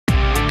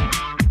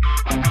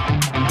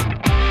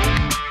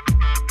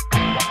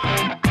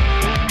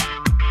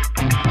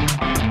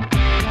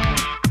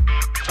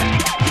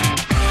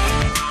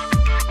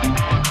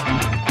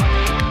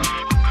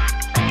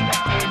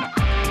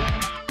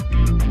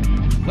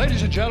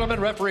Ladies and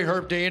gentlemen, referee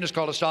Herb Dean has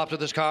called a stop to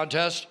this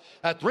contest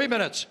at 3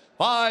 minutes,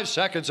 5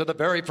 seconds of the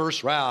very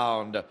first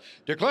round.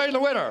 Declaring the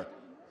winner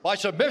by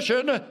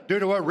submission due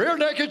to a rear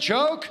naked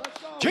choke,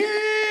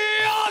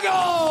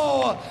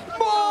 Thiago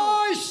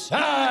Moisés!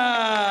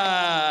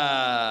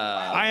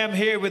 I am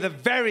here with a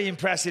very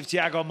impressive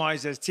Thiago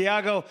Moisés.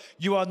 Thiago,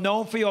 you are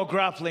known for your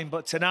grappling,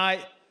 but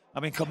tonight,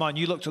 I mean, come on,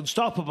 you looked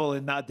unstoppable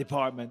in that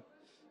department.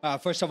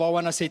 First of all, I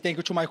want to say thank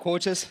you to my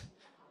coaches.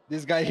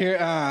 This guy here,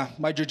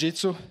 my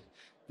jiu-jitsu.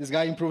 This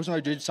guy improves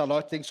my jiu-jitsu a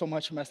lot. Thanks so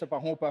much, Master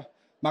Parrumpa,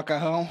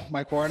 Macarrão,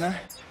 my corner.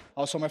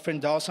 Also, my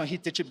friend Dawson, he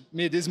taught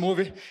me this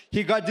movie.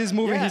 He got this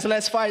movie in his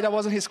last fight. That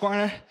was in his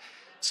corner.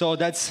 So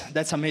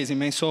that's amazing,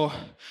 man. So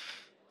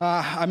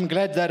I'm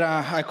glad that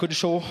I could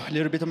show a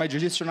little bit of my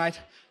jiu-jitsu tonight.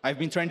 I've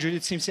been training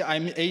jiu-jitsu since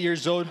I'm 8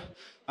 years old.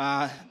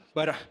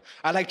 But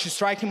I like to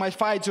strike in my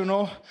fights, you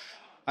know.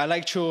 I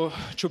like to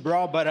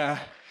brawl, but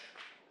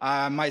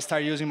I might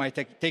start using my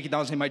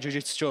takedowns in my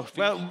jiu-jitsu too.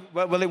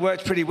 Well, it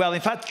worked pretty well.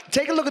 In fact,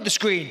 take a look at the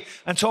screen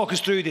and talk us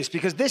through this,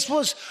 because this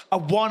was a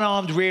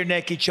one-armed rear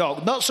naked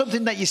choke, not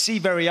something that you see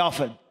very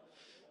often.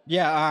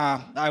 Yeah,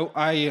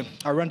 I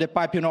run the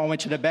pipe, you know, I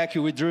went to the back.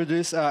 We drew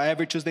this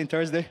every Tuesday and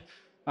Thursday,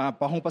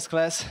 Parrumpa's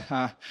class.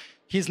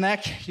 His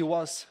neck, he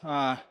was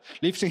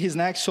lifting his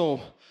neck, so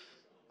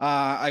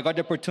I got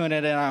the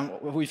opportunity, and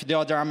with the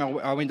other arm,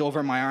 I went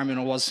over my arm, you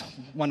know, it was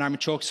one-arm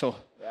choke, so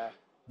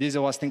this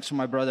was thanks to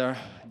my brother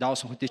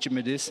Dawson who taught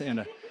me this,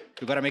 and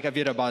you gotta make a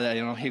video about that,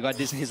 you know. He got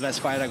this in his last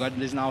fight, I got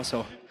this now,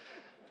 so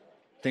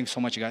thanks so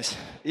much, guys.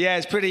 Yeah,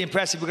 it's pretty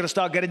impressive. We're gonna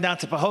start getting down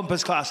to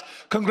Parrumpa's class.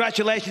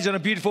 Congratulations on a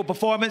beautiful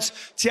performance.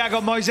 Thiago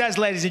Moisés,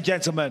 ladies and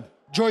gentlemen.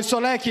 Joe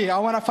Solecki, I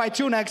wanna fight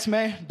you next,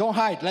 man. Don't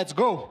hide, let's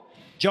go.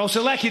 Joe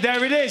Solecki,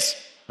 there it is.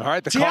 All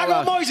right,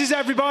 Thiago Moisés,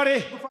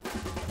 everybody.